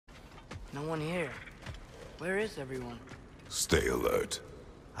No one here. Where is everyone? Stay alert.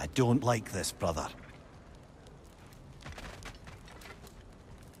 I don't like this, brother.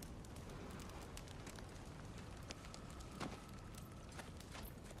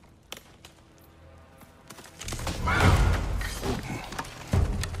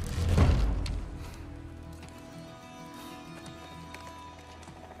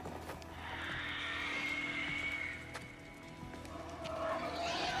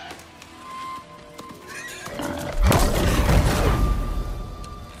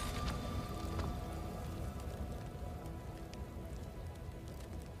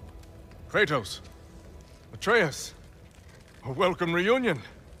 Kratos, Atreus, a welcome reunion.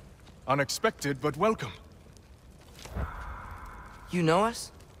 Unexpected, but welcome. You know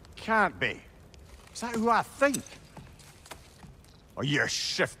us? Can't be. Is that who I think? Oh, you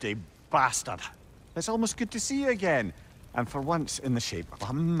shifty bastard. It's almost good to see you again. And for once in the shape of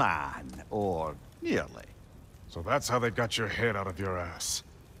a man, or nearly. So that's how they got your head out of your ass.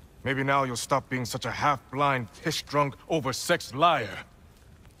 Maybe now you'll stop being such a half-blind, piss-drunk, oversexed liar.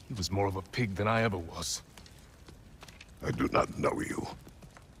 He was more of a pig than I ever was. I do not know you.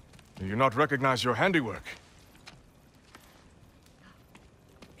 Do you not recognize your handiwork?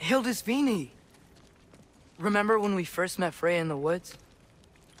 Hildisvini! Remember when we first met Freya in the woods?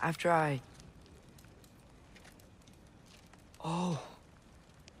 After I... Oh...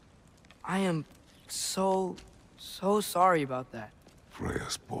 I am so sorry about that.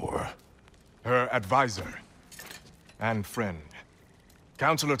 Freya's poor. Her advisor. And friend.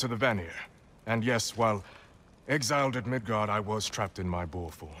 Counselor to the Vanir. And yes, while exiled at Midgard, I was trapped in my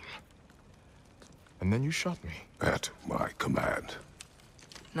boar form. And then you shot me. At my command.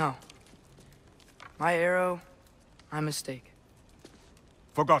 No. My arrow, my mistake.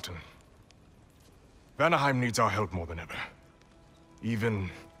 Forgotten. Vanaheim needs our help more than ever. Even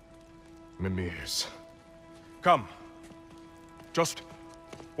Mimir's. Come. Just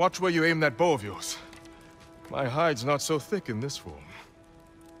watch where you aim that bow of yours. My hide's not so thick in this form.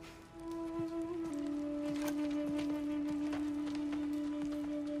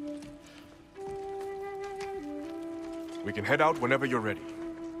 We can head out whenever you're ready.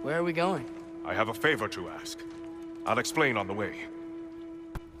 Where are we going? I have a favor to ask. I'll explain on the way.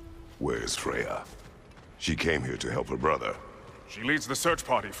 Where's Freya? She came here to help her brother. She leads the search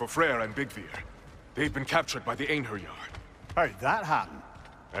party for Freyr and Bigvir. They've been captured by the Einherjar. How'd that happen?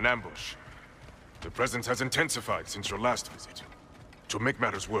 An ambush. The presence has intensified since your last visit. To make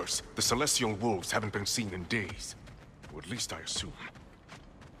matters worse, the Celestial Wolves haven't been seen in days. Or at least I assume.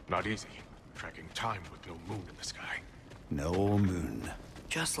 Not easy, tracking time with no moon in the sky. No moon.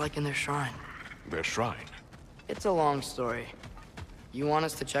 Just like in their shrine. Their shrine? It's a long story. You want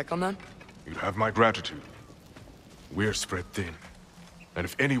us to check on them? You'd have my gratitude. We're spread thin. And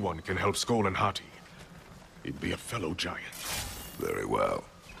if anyone can help Skoll and Hati, he'd be a fellow giant. Very well.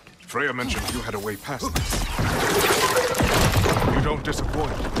 Freya mentioned you had a way past this. You don't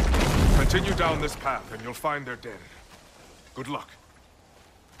disappoint. Continue down this path and you'll find their den. Good luck.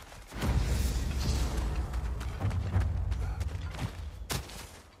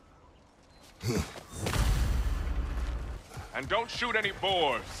 And don't shoot any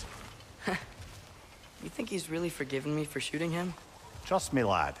boars! You think he's really forgiven me for shooting him? Trust me,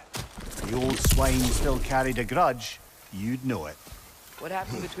 lad. If the old swine still carried a grudge, you'd know it. What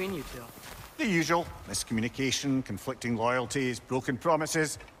happened between you two? The usual. Miscommunication, conflicting loyalties, broken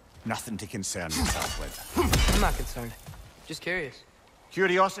promises. Nothing to concern yourself with. I'm not concerned. Just curious.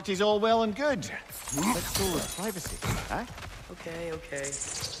 Curiosity's all well and good. Let's go with privacy, huh? Okay.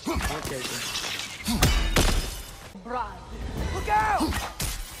 More taking. Bride. Look out!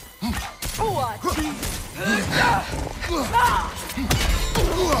 What?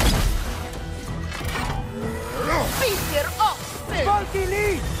 Feast your offspring! Funky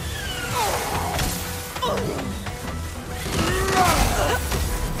lead!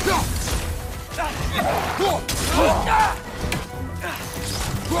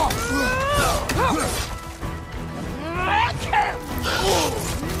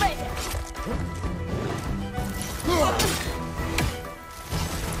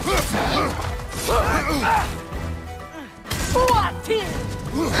 What is?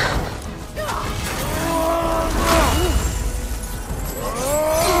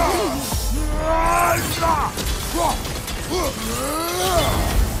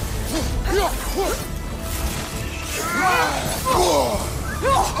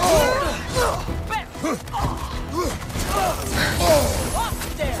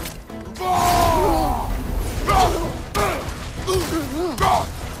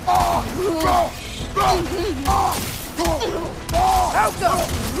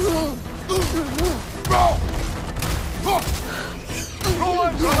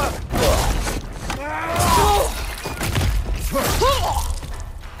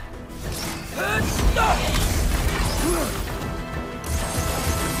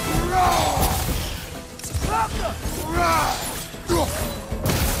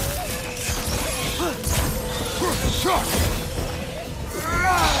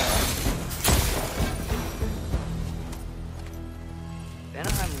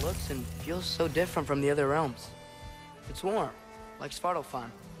 Vanaheim looks and feels so different from the other realms. It's warm, like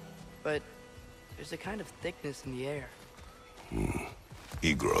Svartalfheim, but there's a kind of thickness in the air.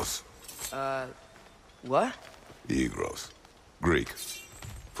 Egros. What? Egros. Greek.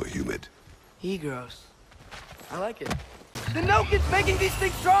 For humid. Egros. I like it. The Noken's making these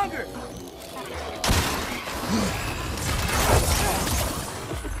things stronger!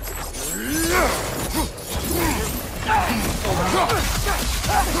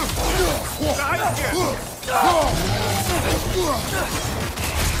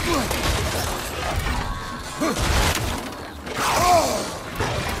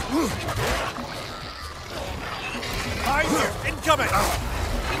 Behind you! Incoming!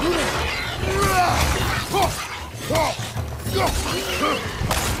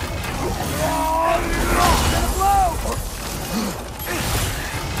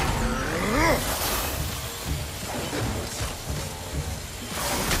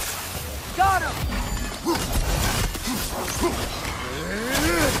 Got him!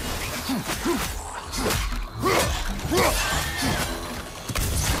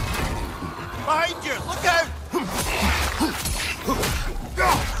 Behind you! Look out!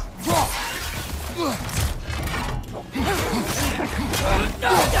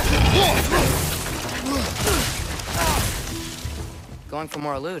 Going for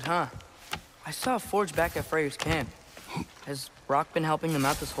more loot, huh? I saw a forge back at Freyr's camp. Has Rock been helping them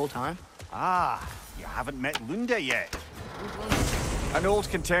out this whole time? Ah, you haven't met Lunda yet. An old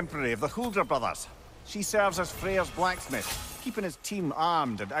contemporary of the Huldra brothers. She serves as Freyr's blacksmith, keeping his team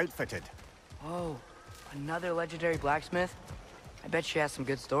armed and outfitted. Oh, another legendary blacksmith? I bet she has some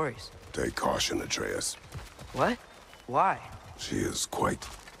good stories. Take caution, Atreus. What? Why? She is quite...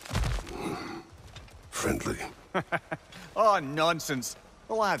 friendly. Oh, nonsense.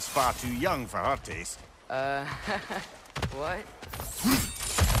 The lad's far too young for her taste. What?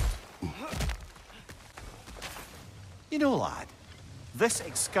 You know, lad, this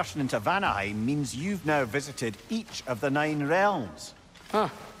excursion into Vanaheim means you've now visited each of the 9 realms. Huh.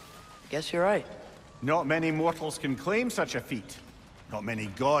 Guess you're right. Not many mortals can claim such a feat. Not many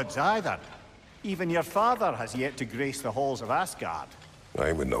gods either. Even your father has yet to grace the halls of Asgard. I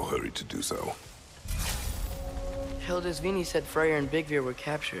am in no hurry to do so. Hildisvini said Freyr and Bigvir were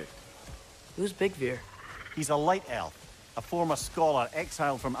captured. Who's Bigvir? He's a light elf, a former scholar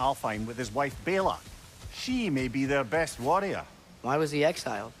exiled from Alfheim with his wife Bela. She may be their best warrior. Why was he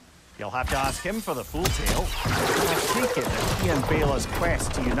exiled? You'll have to ask him for the full tale. I take it that he and Bela's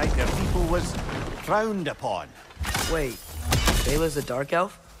quest to unite their people was frowned upon. Wait, Bela's a dark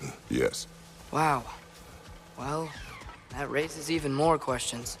elf? Yes. Wow. Well, that raises even more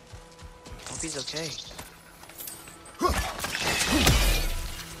questions. Hope he's okay.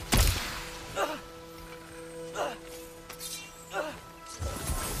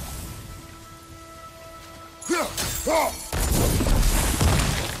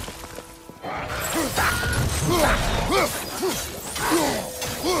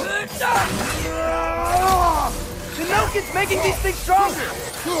 The Noken's making these things stronger!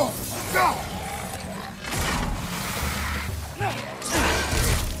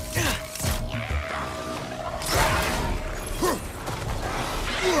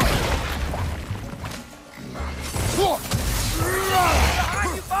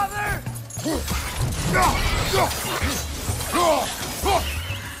 Behind you, father!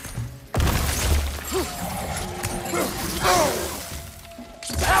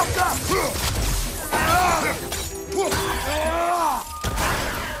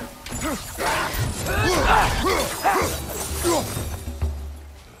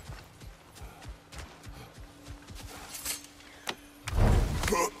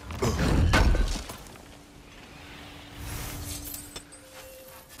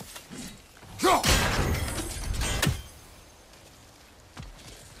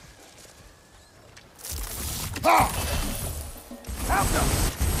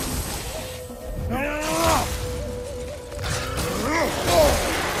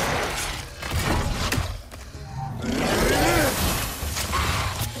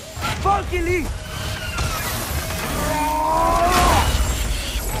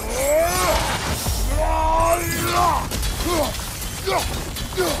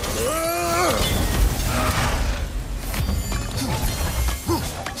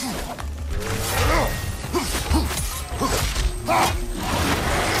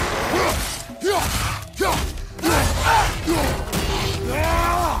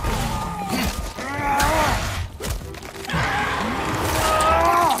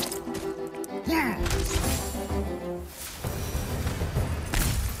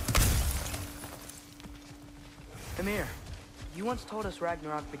 You once told us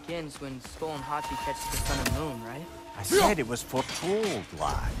Ragnarok begins when Skull and Hati catch the sun and moon, right? I said it was foretold,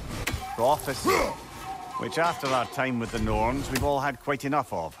 lad. Prophecy. Which after our time with the Norns, we've all had quite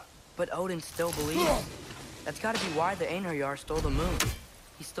enough of. But Odin still believes. That's gotta be why the Einherjar stole the moon.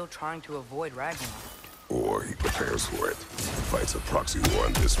 He's still trying to avoid Ragnarok. Or he prepares for it. Fights a proxy war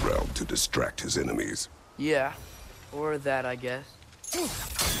in this realm to distract his enemies. Yeah. Or that, I guess.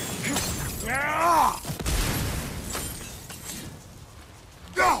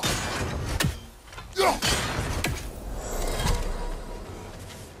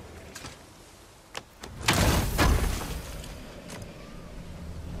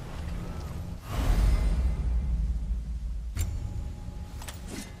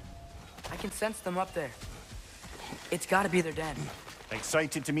 I can sense them up there. It's gotta be their den.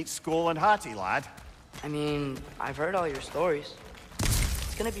 Excited to meet Skull and Hati, lad? I mean, I've heard all your stories.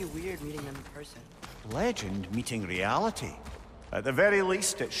 It's gonna be weird meeting them in person. Legend meeting reality. At the very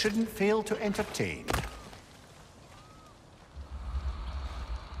least, it shouldn't fail to entertain.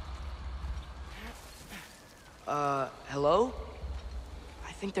 Hello?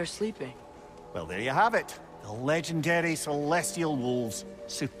 I think they're sleeping. Well, there you have it. The legendary celestial wolves.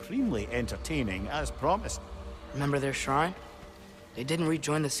 Supremely entertaining, as promised. Remember their shrine? They didn't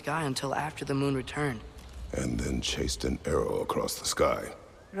rejoin the sky until after the moon returned. And then chased an arrow across the sky.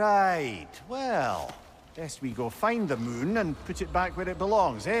 Right, well, best we go find the moon and put it back where it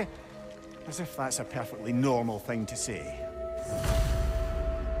belongs, eh? As if that's a perfectly normal thing to say.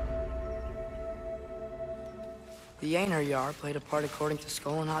 The Einherjar played a part according to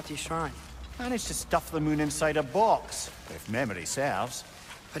Skull and Hati's shrine. Managed to stuff the moon inside a box, if memory serves.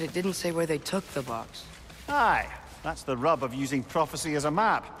 But it didn't say where they took the box. Aye, that's the rub of using prophecy as a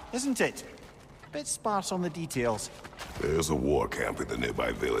map, isn't it? Bit sparse on the details. There's a war camp in the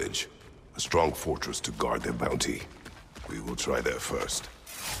nearby village. A strong fortress to guard their bounty. We will try there first.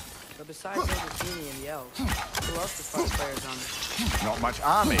 But besides the genie and the elves, who else the fight players on this? Not much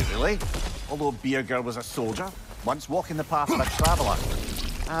army, really. Although Birger was a soldier, once walking the path of a traveler.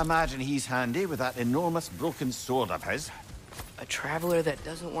 I imagine he's handy with that enormous broken sword of his. A traveler that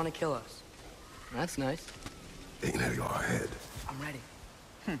doesn't want to kill us. That's nice. Einherjar ahead. I'm ready.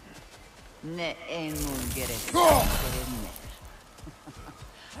 Ne en mun gerek. Alfa demit.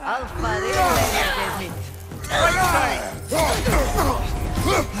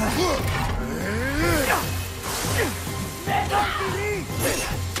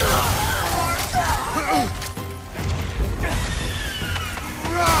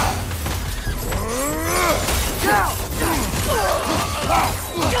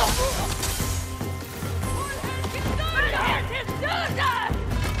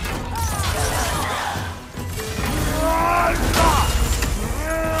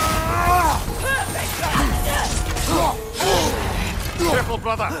 Careful,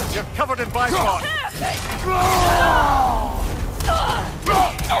 brother. You're covered in bifrost.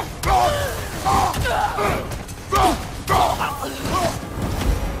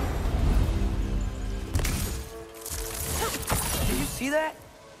 Did you see that?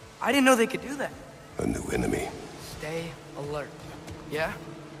 I didn't know they could do that. A new enemy. Stay alert. Yeah?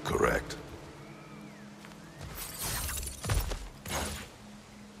 Correct.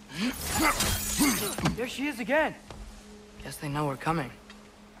 There she is again. Guess they know we're coming.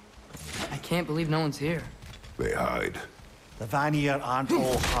 I can't believe no one's here. They hide. The Vanir aren't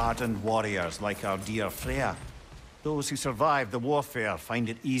all hardened warriors like our dear Freya. Those who survive the warfare find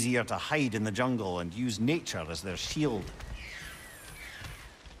it easier to hide in the jungle and use nature as their shield.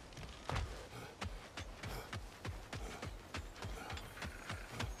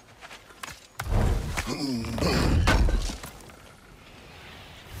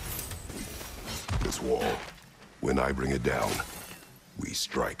 This wall. When I bring it down, we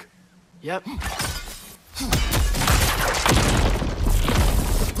strike. Yep.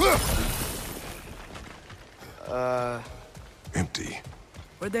 Empty.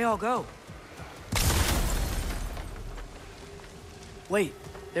 Where'd they all go? Wait,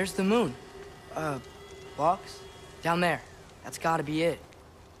 there's the moon. Box? Down there. That's gotta be it.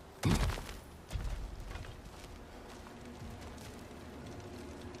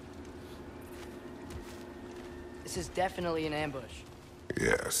 This is definitely an ambush.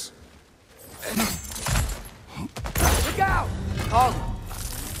 Yes. Look out! Call.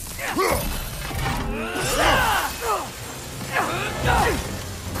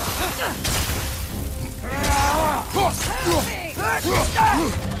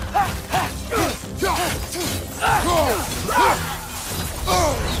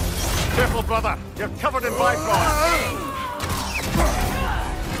 Careful, brother. You're covered in bifrost.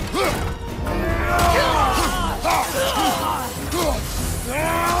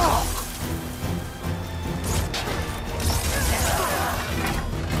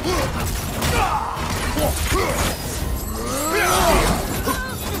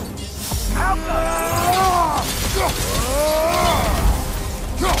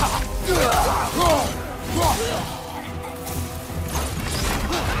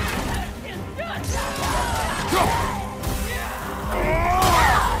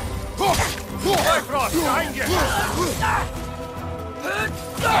 Bifrost, behind you!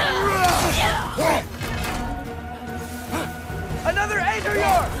 Another Aether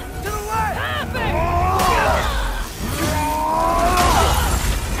Yard! To the left!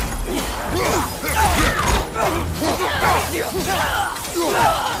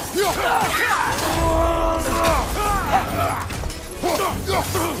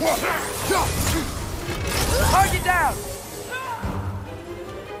 Target down!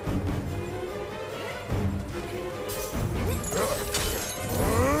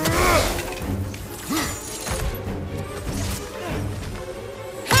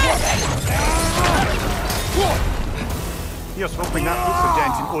 Here's hoping that puts a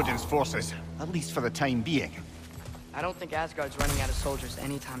dent in Odin's forces, at least for the time being. I don't think Asgard's running out of soldiers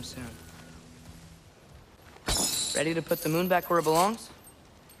anytime soon. Ready to put the moon back where it belongs?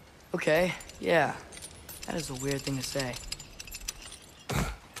 Okay, yeah. That is a weird thing to say.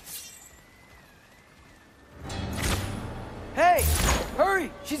 Hey!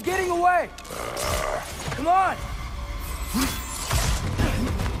 Hurry! She's getting away! Come on!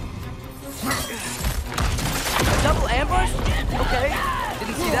 A double ambush? Okay.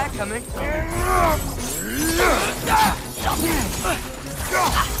 Didn't see that coming.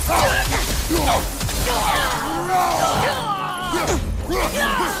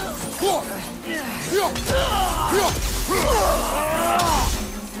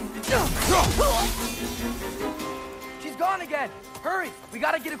 She's gone again! Hurry! We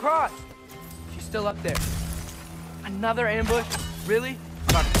gotta get across! She's still up there. Another ambush? Really?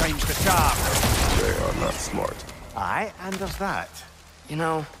 Third time's the charm. They are not smart. Aye, and there's that. You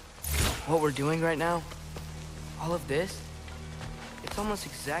know, what we're doing right now, all of this, it's almost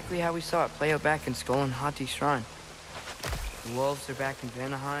exactly how we saw it play out back in Skull and Hati's shrine. The wolves are back in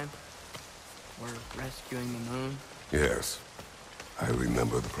Vanaheim. We're rescuing the moon. Yes. I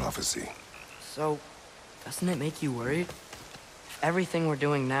remember the prophecy. So, doesn't it make you worried? If everything we're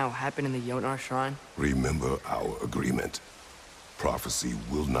doing now happened in the Jotnar shrine? Remember our agreement. Prophecy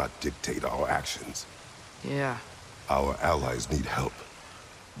will not dictate our actions. Yeah. Our allies need help.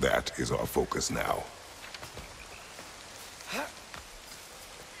 That is our focus now.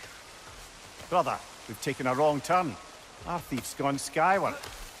 Brother, we've taken a wrong turn. Our thief's gone skyward.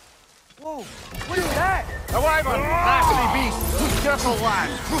 Whoa! What is that? A wyvern! Nasty beast! Careful, lad!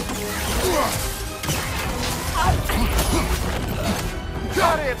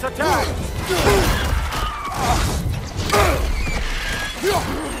 Chariots attack!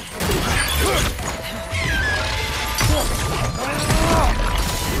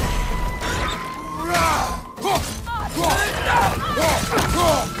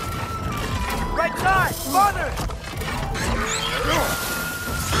 Right side! Father!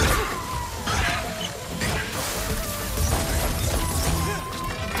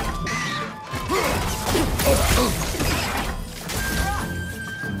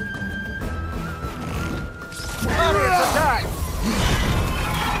 Chariots attack!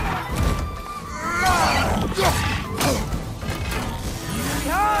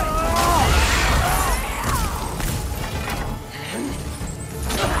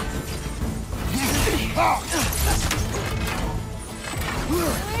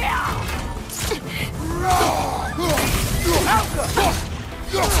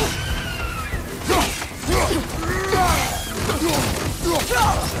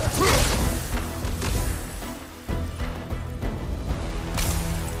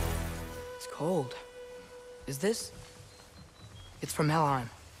 It's cold. Is this? It's from Helheim.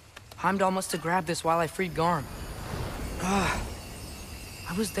 Heimdall must have grabbed this while I freed Garm. I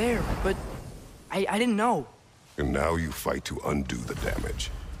was there, but I didn't know. And now you fight to undo the damage.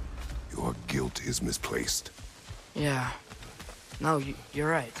 Your guilt is misplaced. Yeah. No, you're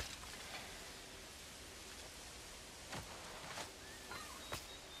right.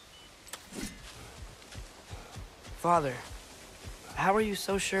 Father, how are you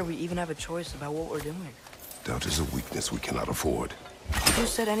so sure we even have a choice about what we're doing? Doubt is a weakness we cannot afford. Who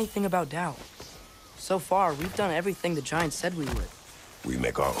said anything about doubt? So far, we've done everything the Giants said we would. We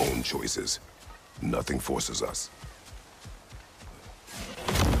make our own choices. Nothing forces us.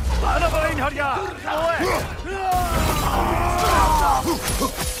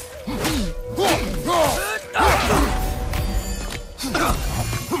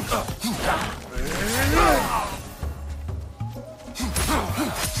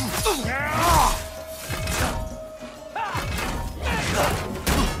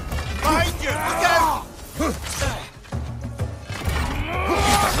 Behind you! Look out!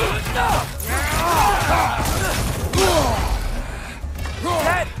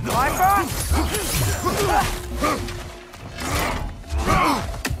 Dead! Lifer!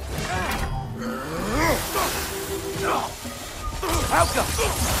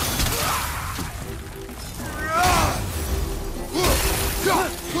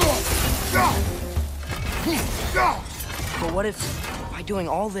 But what if, by doing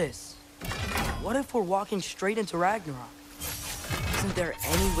all this, what if we're walking straight into Ragnarok? Isn't there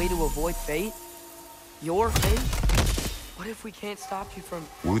any way to avoid fate? Your fate? What if we can't stop you from...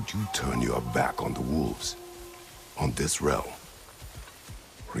 Would you turn your back on the wolves? On this realm?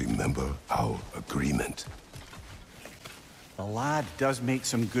 Remember our agreement. The lad does make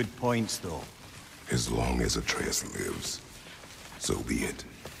some good points, though. As long as Atreus lives, so be it.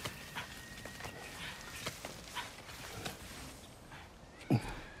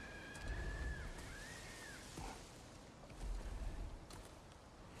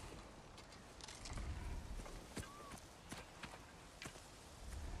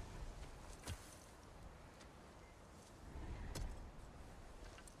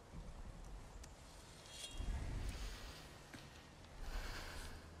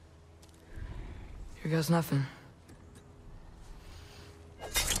 Here goes nothing.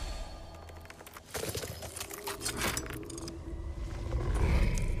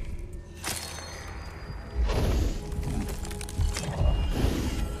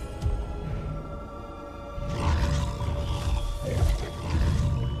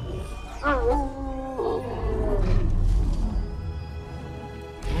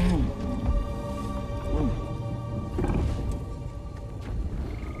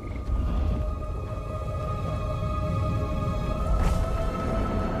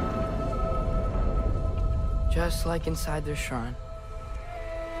 Just like inside their shrine.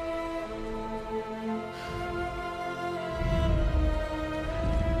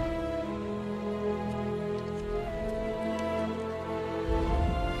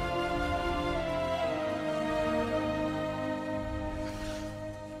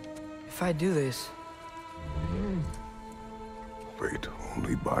 If I do this... Fate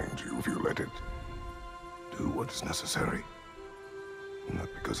only binds you if you let it. Do what is necessary. Not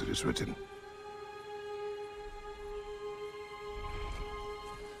because it is written.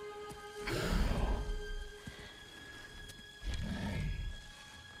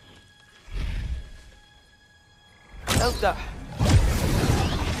 Elsa!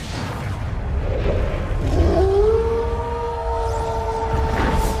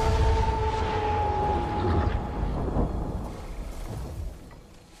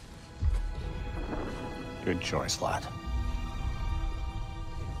 Good choice, lad.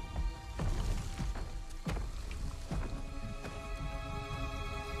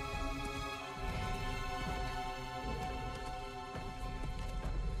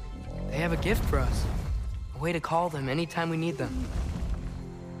 They have a gift for us. A way to call them anytime we need them.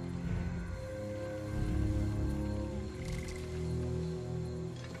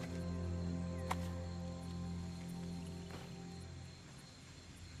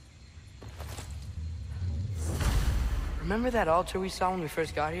 Remember that altar we saw when we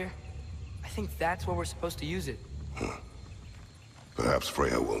first got here? I think that's where we're supposed to use it. Perhaps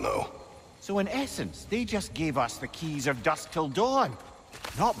Freya will know. So in essence, they just gave us the keys of dusk till dawn.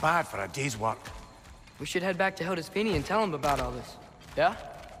 Not bad for a day's work. We should head back to Hildesfini and tell him about all this. Yeah?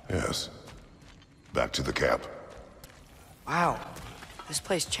 Yes. Back to the camp. Wow. This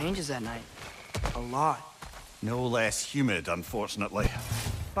place changes at night. A lot. No less humid, unfortunately.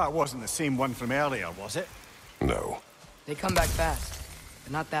 That wasn't the same one from earlier, was it? No. They come back fast,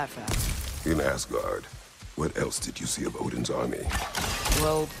 but not that fast. In Asgard, what else did you see of Odin's army?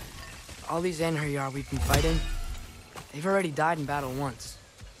 Well, all these Einherjar we've been fighting, they've already died in battle once.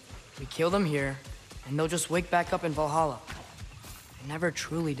 We kill them here, and they'll just wake back up in Valhalla. They never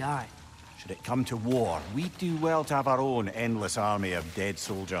truly die. Should it come to war, we'd do well to have our own endless army of dead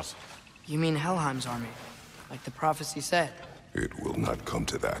soldiers. You mean Helheim's army, like the prophecy said? It will not come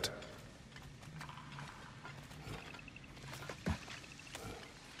to that.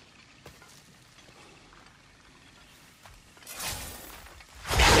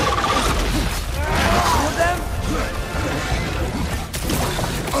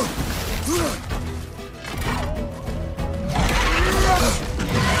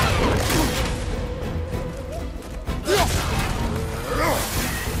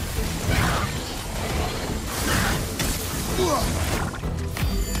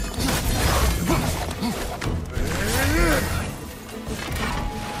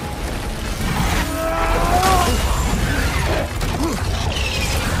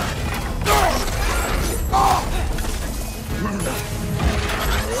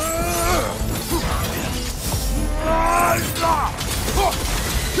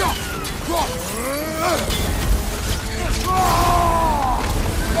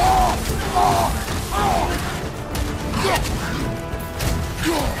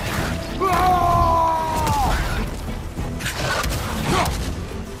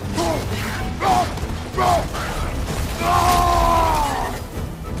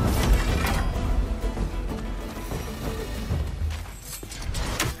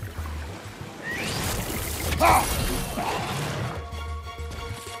 Shield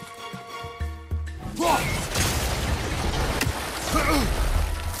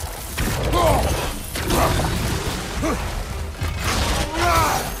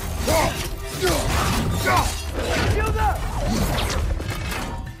up!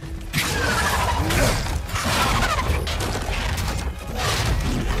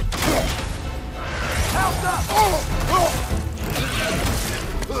 House up!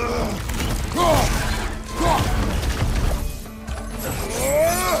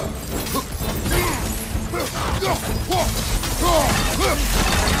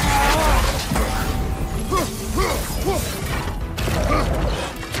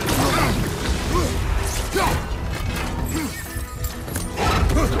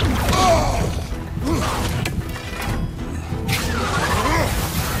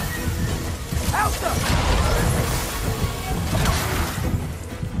 House up!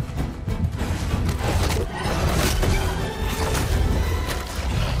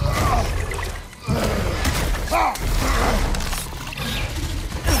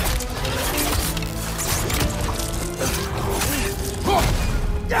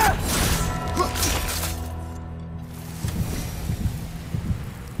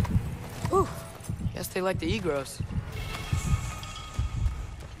 Whew. Guess they like the Egros.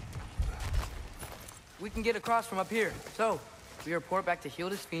 We can get across from up here. So, we report back to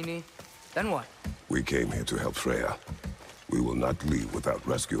Hildisvini. Then what? We came here to help Freya. We will not leave without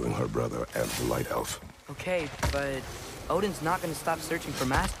rescuing her brother and the Light Elf. Okay, but Odin's not gonna stop searching for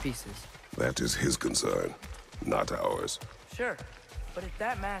masterpieces. That is his concern, not ours. Sure, but if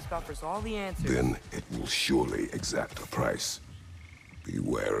that mask offers all the answers... Then it will surely exact a price. Be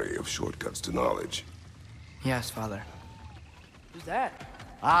wary of shortcuts to knowledge. Yes, Father. Who's that?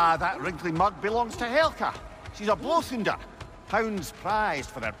 Ah, that wrinkly mug belongs to Helka. She's a Blothunder. Hounds prized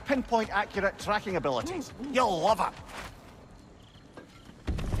for their pinpoint accurate tracking abilities. You'll love her.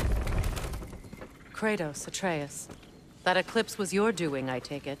 Kratos, Atreus. That eclipse was your doing, I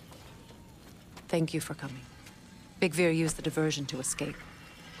take it. Thank you for coming. Big Veer used the diversion to escape.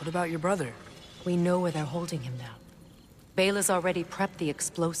 What about your brother? We know where they're holding him now. Bela's already prepped the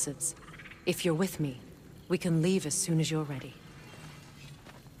explosives. If you're with me, we can leave as soon as you're ready.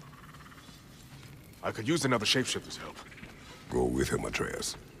 I could use another shapeshifter's help. Go with him,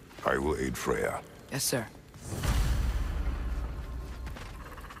 Atreus. I will aid Freya. Yes, sir.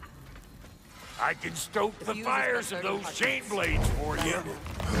 I can stoke the fires of those chain blades for you.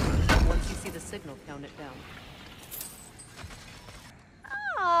 Once you see the signal, count it down.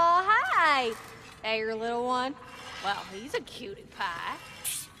 Oh, hi! Hey, your little one. Well, he's a cutie pie.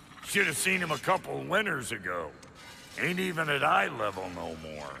 Should have seen him a couple winters ago. Ain't even at eye level no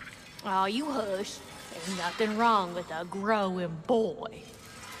more. Oh, you hush. There's nothing wrong with a growing boy.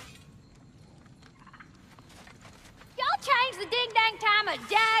 Y'all changed the ding-dang time of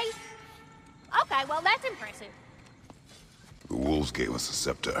day? Okay, well, that's impressive. The wolves gave us a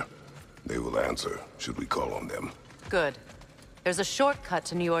scepter. They will answer, should we call on them. Good. There's a shortcut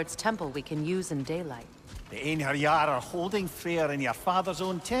to Njord's temple we can use in daylight. The Einherjar are holding Freyr in your father's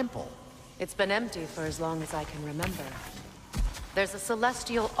own temple. It's been empty for as long as I can remember. There's a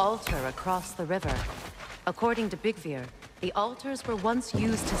celestial altar across the river. According to Big Veer, the altars were once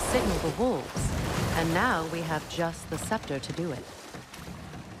used to signal the wolves, and now we have just the scepter to do it.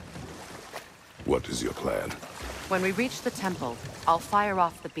 What is your plan? When we reach the temple, I'll fire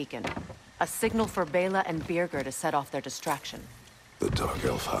off the beacon. A signal for Bela and Birgir to set off their distraction. The Dark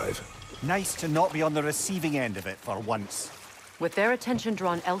Elf Hive. Nice to not be on the receiving end of it for once. With their attention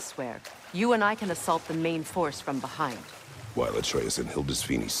drawn elsewhere, you and I can assault the main force from behind. While Atreus and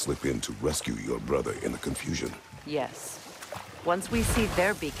Hildisvini slip in to rescue your brother in the confusion. Yes. Once we see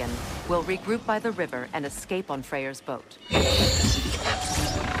their beacon, we'll regroup by the river and escape on Freyr's boat. Good!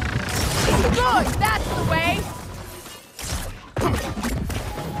 That's the way!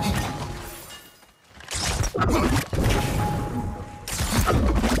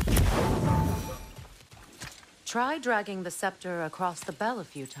 Try dragging the scepter across the bell a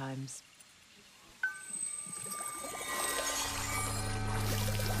few times.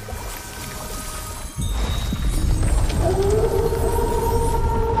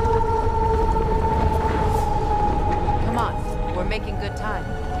 Come on, we're making good time.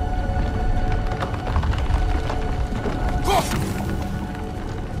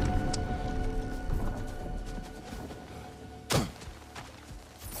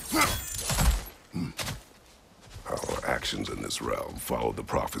 Our actions in this realm follow the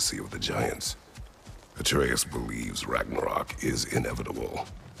prophecy of the giants. Atreus believes Ragnarok is inevitable.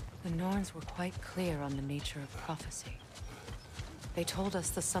 The Norns were quite clear on the nature of prophecy. They told us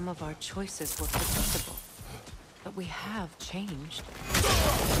the sum of our choices were predictable. But we have changed.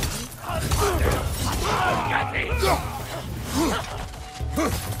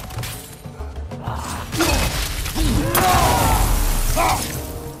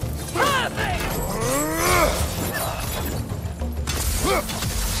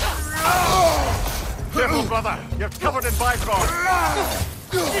 Careful, brother! You're covered in bifrost!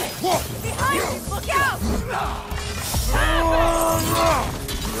 Behind you! Look out!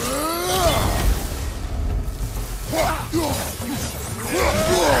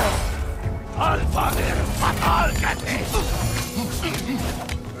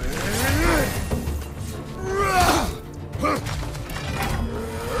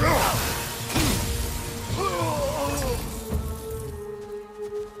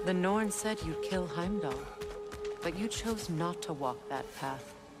 The Norn said you'd kill Heimdall, but you chose not to walk that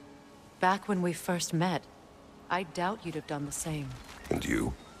path. Back when we first met, I doubt you'd have done the same. And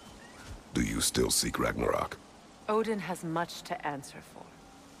you? Do you still seek Ragnarok? Odin has much to answer for.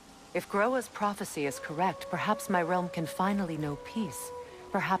 If Groa's prophecy is correct, perhaps my realm can finally know peace.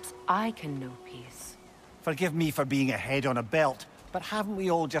 Perhaps I can know peace. Forgive me for being a head on a belt, but haven't we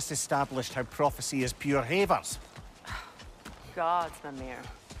all just established how prophecy is pure havers? Gods, Mimir.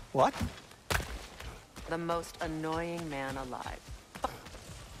 What? The most annoying man alive.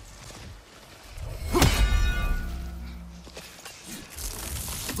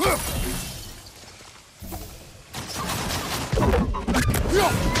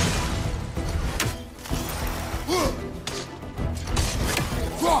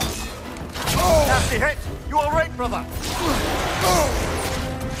 Nasty hit! You all right, brother?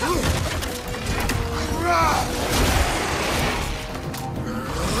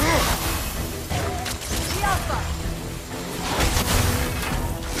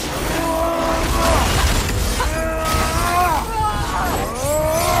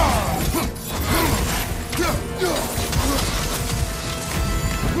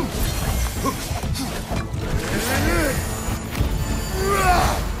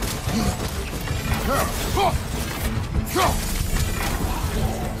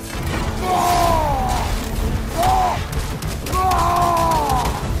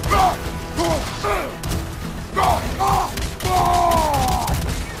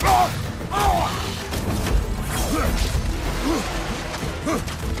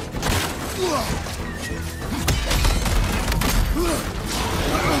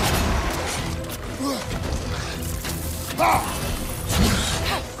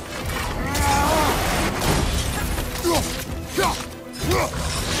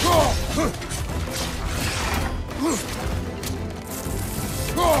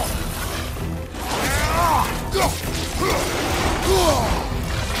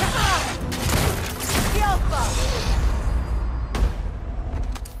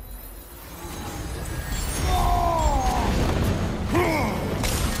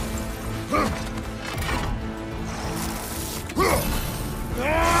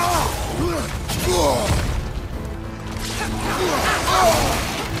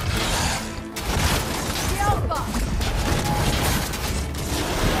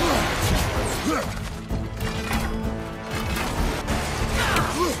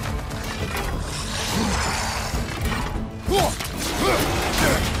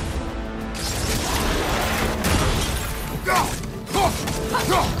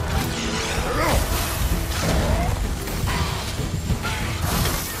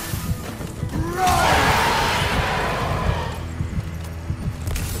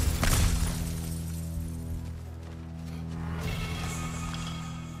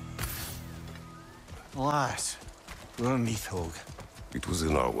 Alas, we're Nithhog. It was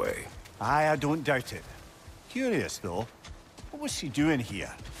in our way. Aye, I don't doubt it. Curious, though. What was she doing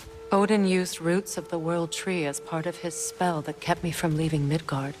here? Odin used roots of the World Tree as part of his spell that kept me from leaving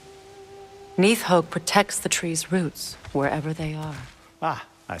Midgard. Nithhog protects the tree's roots, wherever they are. Ah,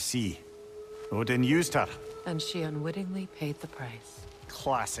 I see. Odin used her. And she unwittingly paid the price.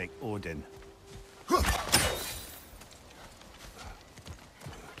 Classic Odin.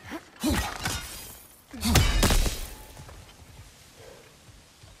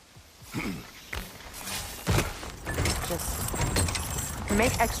 Just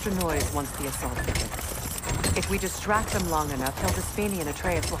make extra noise once the assault begins. If we distract them long enough, Hildisvini and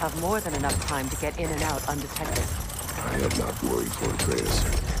Atreus will have more than enough time to get in and out undetected. I am not worried for Atreus.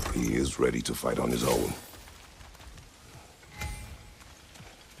 He is ready to fight on his own.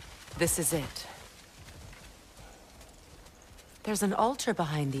 This is it. There's an altar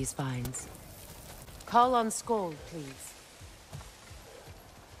behind these vines. Call on Skoll, please.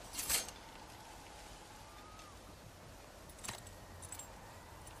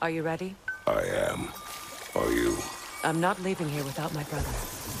 Are you ready? I am. are you? I'm not leaving here without my brother.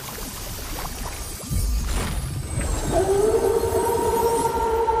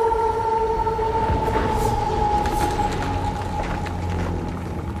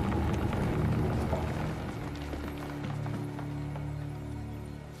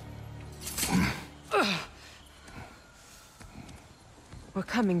 We're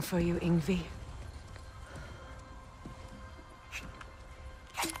coming for you, Yngvi.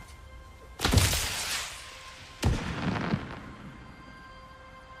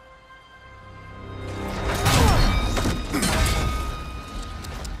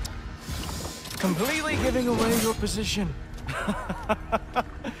 Completely giving away your position.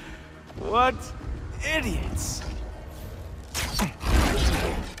 What idiots.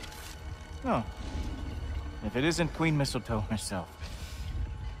 Oh. If it isn't Queen Mistletoe herself.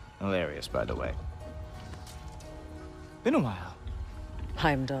 Hilarious, by the way. Been a while.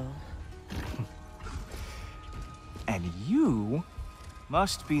 Heimdall. And you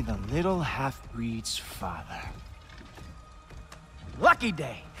must be the little half-breed's father. Lucky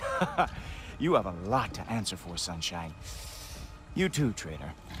day! You have a lot to answer for, Sunshine. You too,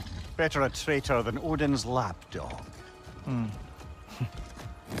 traitor. Better a traitor than Odin's lapdog. No.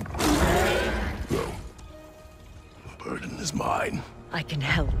 The burden is mine. I can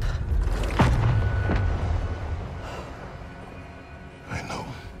help. I know.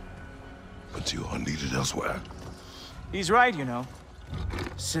 But you are needed elsewhere. He's right, you know.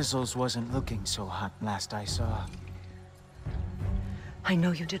 Sizzles wasn't looking so hot last I saw. I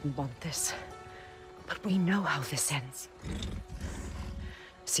know you didn't want this, but we know how this ends.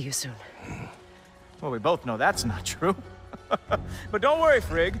 See you soon. Well, we both know that's not true. But don't worry,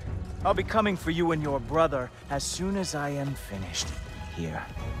 Frigg. I'll be coming for you and your brother as soon as I am finished here.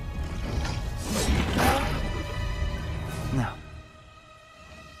 Now,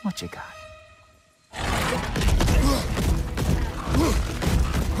 what you got?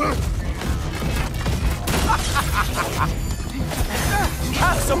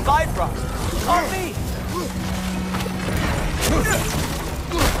 Have some Bifrost! On me!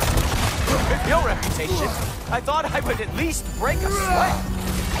 With your reputation, I thought I would at least break a sweat.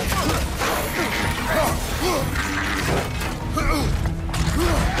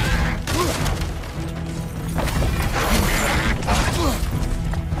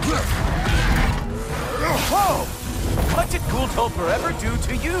 Whoa! What did Gultolper ever do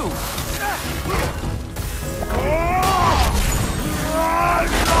to you?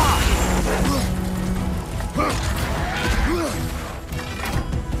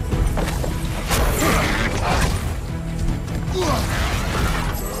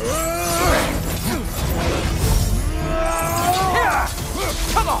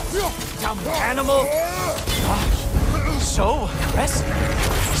 Come on, dumb animal! Gosh, so aggressive,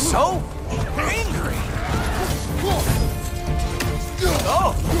 so angry.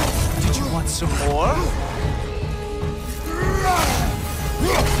 Oh, did you want some more?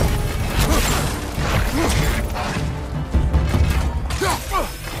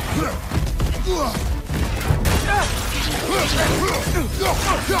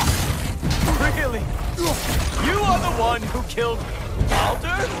 Really? You are the one who killed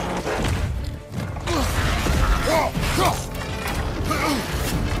Baldur?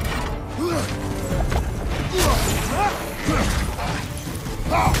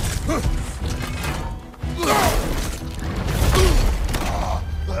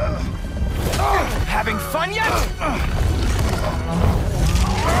 Having fun yet?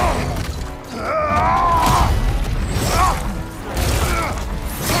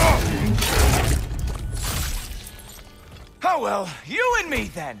 Oh well, you and me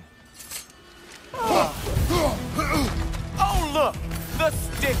then. Oh look, the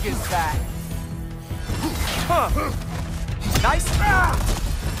stick is back. Huh. Nice.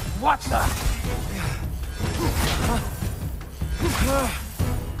 What the?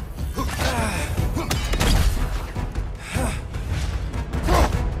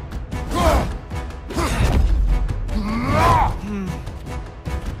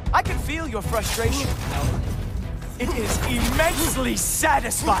 I can feel your frustration. It is immensely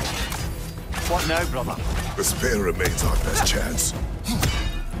satisfying. What now, brother? The spear remains our best chance.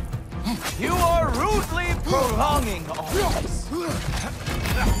 You are rudely prolonging all this.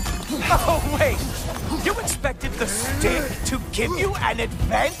 Oh, wait. You expected the stick to give you an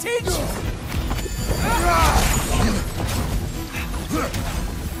advantage?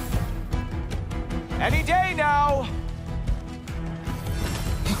 Any day now.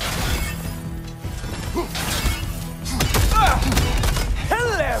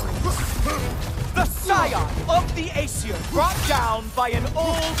 Hilarious! The scion of the Aesir, brought down by an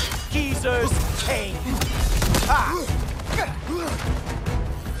old geezer's cane.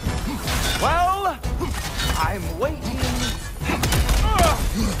 Well, I'm waiting.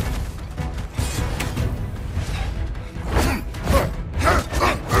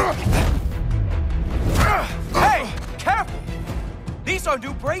 Hey, careful! These are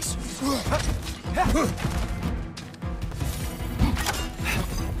new bracers.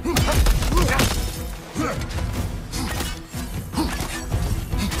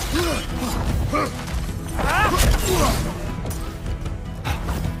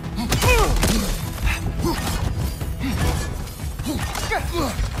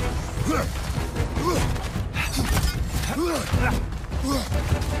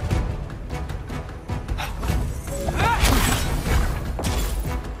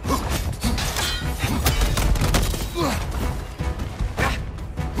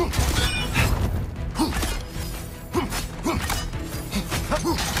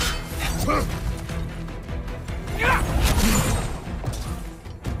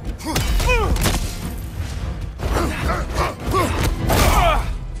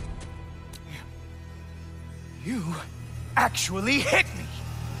 You actually hit me!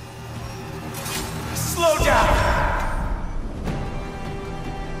 Slow down!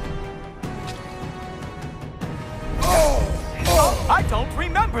 Oh, I don't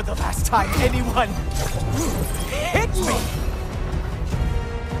remember the last time anyone hit me!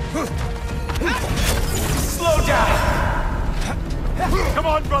 Slow down! Come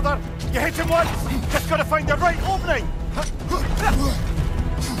on, brother! You hit him once! Just gotta find the right opening!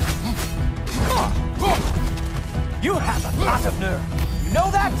 You have a lot of nerve. You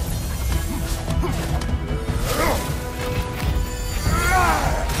know that?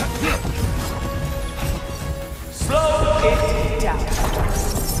 Slow it down.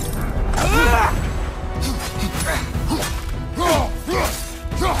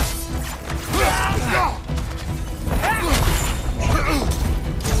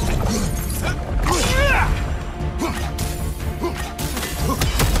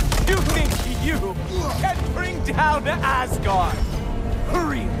 You think you can bring down Asgard?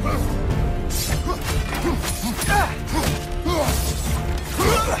 Hurry!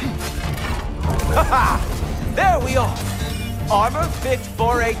 There we are! Armor fit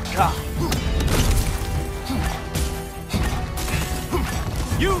for a cop.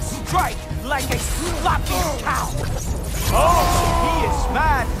 You strike like a sloppy cow! Oh, he is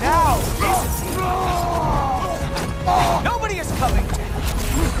mad now, isn't he? Nobody is coming down!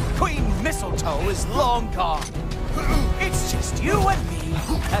 Queen Mistletoe is long gone. It's just you and me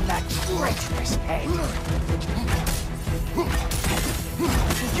and that treacherous head.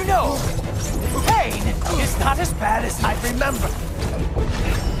 You know, pain is not as bad as I remember.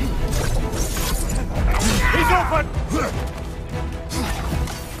 He's open!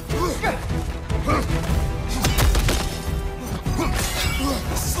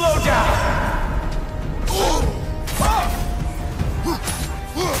 Slow down!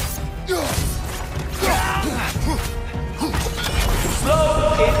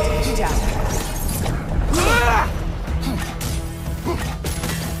 Slow it down.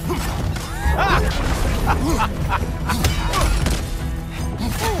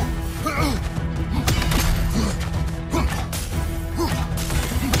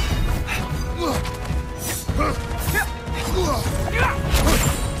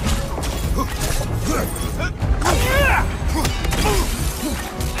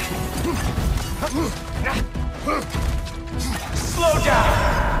 Slow down!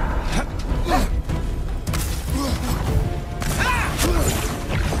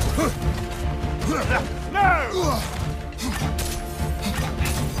 No!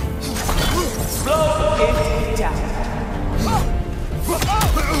 Slow it down.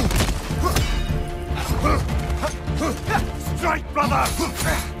 Strike, brother!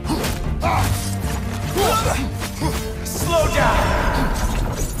 Slow down!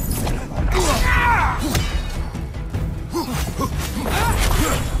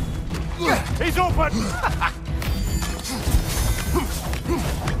 He's open!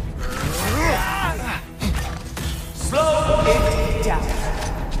 Slow it down.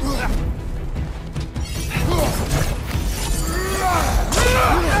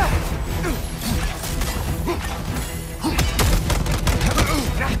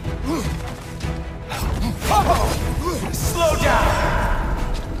 Slow down.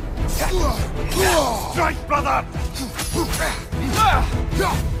 Strike, brother!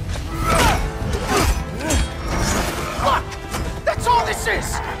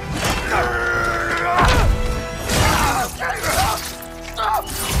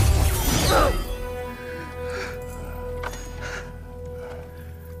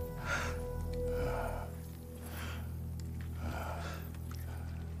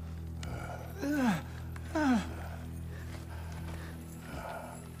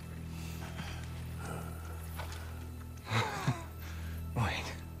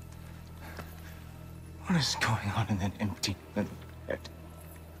 What is going on in that empty little head?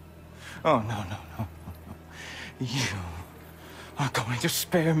 Oh, no, no, no, no, no. You are going to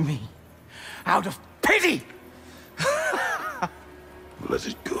spare me out of pity! Let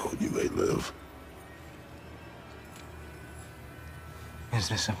it go, and you may live. Is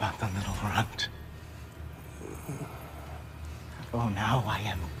this about the little runt? Oh, now I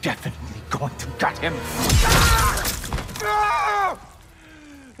am definitely going to gut him.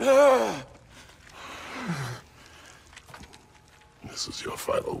 This is your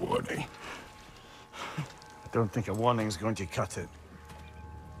final warning. I don't think a warning's going to cut it.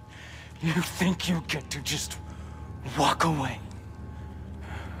 You think you get to just walk away?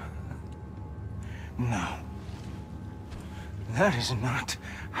 No. That is not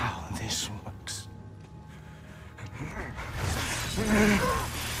how this works.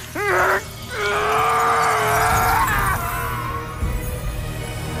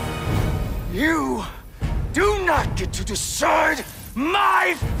 You do not get to decide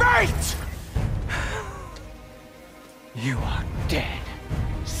my fate! You are dead,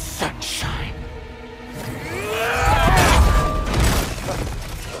 sunshine.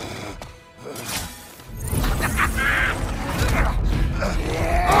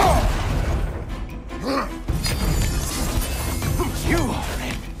 You are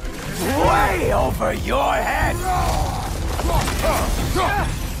in way over your head!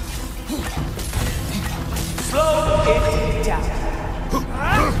 Slow it down.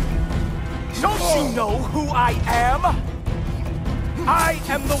 Don't you know who I am? I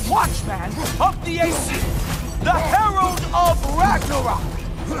am the Watchman of the AC, the Herald of Ragnarok!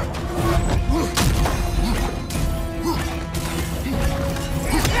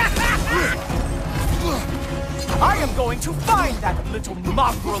 I am going to find that little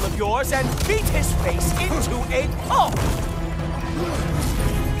mongrel of yours and beat his face into a pulp!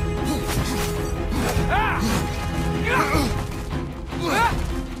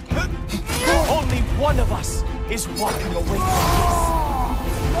 Only one of us is walking away from this.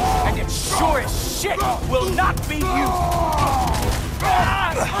 And it sure as shit will not be you!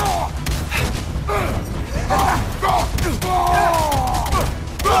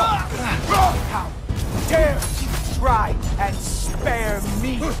 How dare you try and spare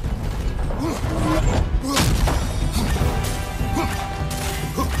me?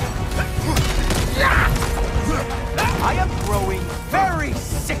 I am growing very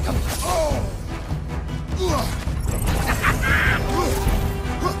sick of you.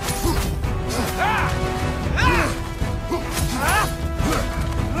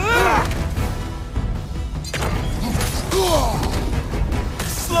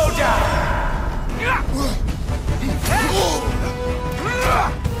 Slow down.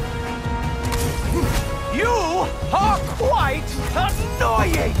 You are quite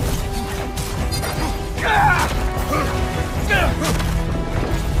annoying.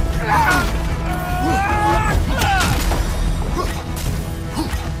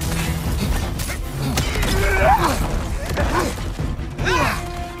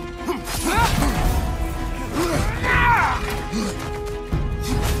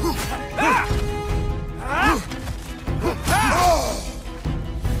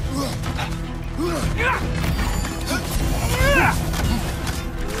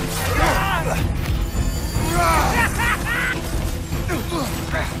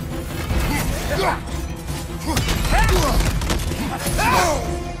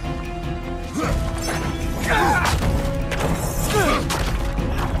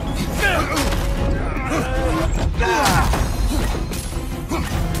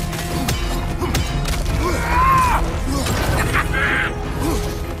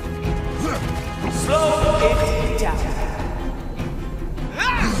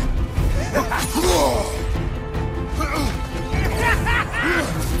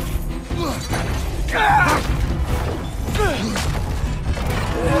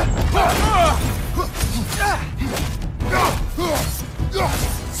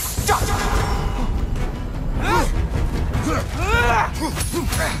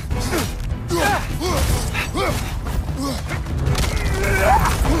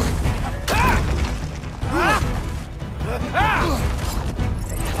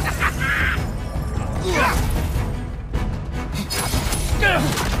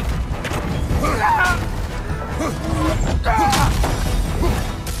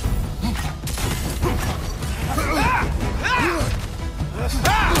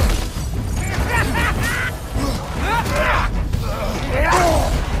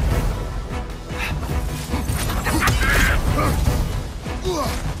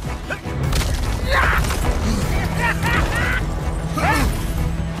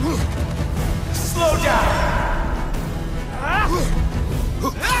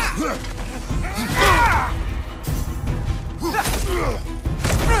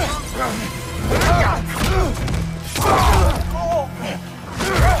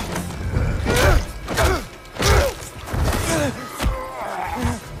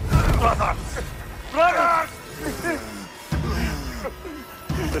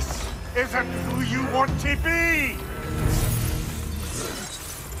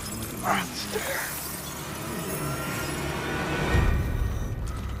 Kratos.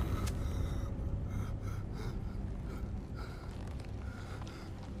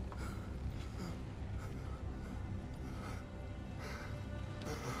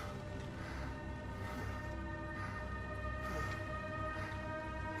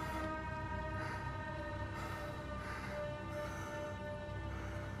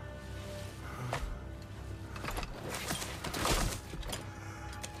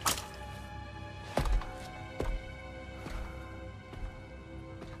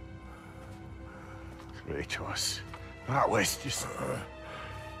 That was just...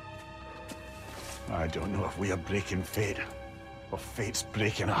 I don't know if we are breaking fate, or fate's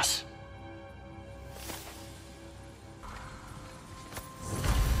breaking us.